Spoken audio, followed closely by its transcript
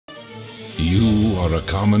You are a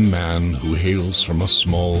common man who hails from a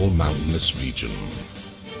small mountainous region.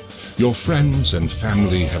 Your friends and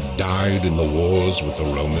family have died in the wars with the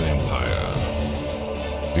Roman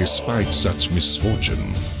Empire. Despite such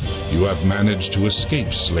misfortune, you have managed to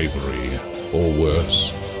escape slavery, or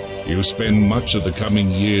worse. You spend much of the coming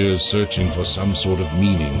years searching for some sort of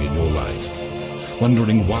meaning in your life,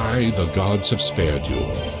 wondering why the gods have spared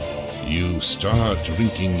you. You start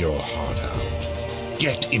drinking your heart out.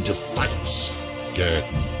 Get into fights. Get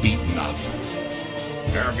beaten up.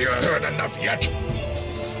 Have you heard enough yet?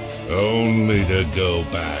 Only to go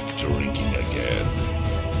back drinking again.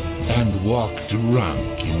 And walk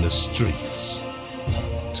drunk in the streets.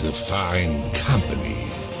 To find company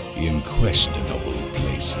in questionable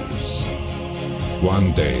places.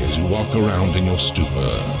 One day, as you walk around in your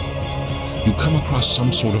stupor, you come across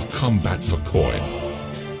some sort of combat for coin.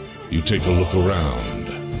 You take a look around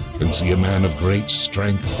and see a man of great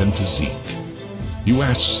strength and physique. You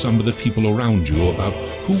ask some of the people around you about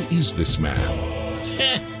who is this man.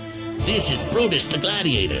 This is Brutus the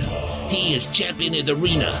Gladiator. He is champion in the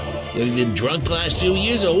arena. Have you been drunk the last few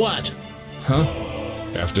years or what? Huh?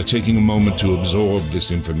 After taking a moment to absorb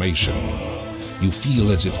this information, you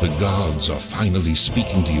feel as if the gods are finally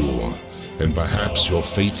speaking to you, and perhaps your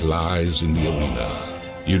fate lies in the arena.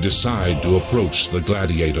 You decide to approach the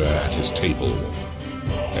gladiator at his table.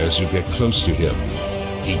 As you get close to him,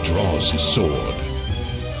 he draws his sword.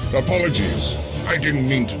 Apologies, I didn't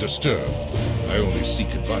mean to disturb. I only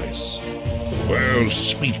seek advice. Well,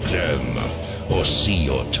 speak then, or see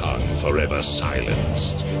your tongue forever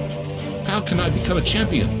silenced. How can I become a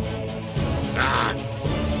champion? Ah!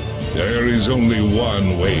 There is only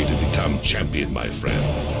one way to become champion, my friend.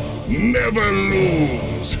 Never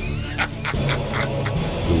lose!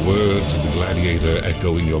 The words of the gladiator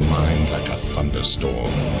echo in your mind like a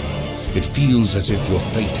thunderstorm. It feels as if your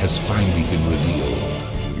fate has finally been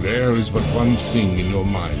revealed. There is but one thing in your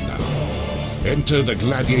mind now. Enter the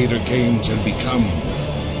gladiator games and become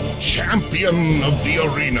champion of the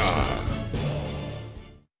arena.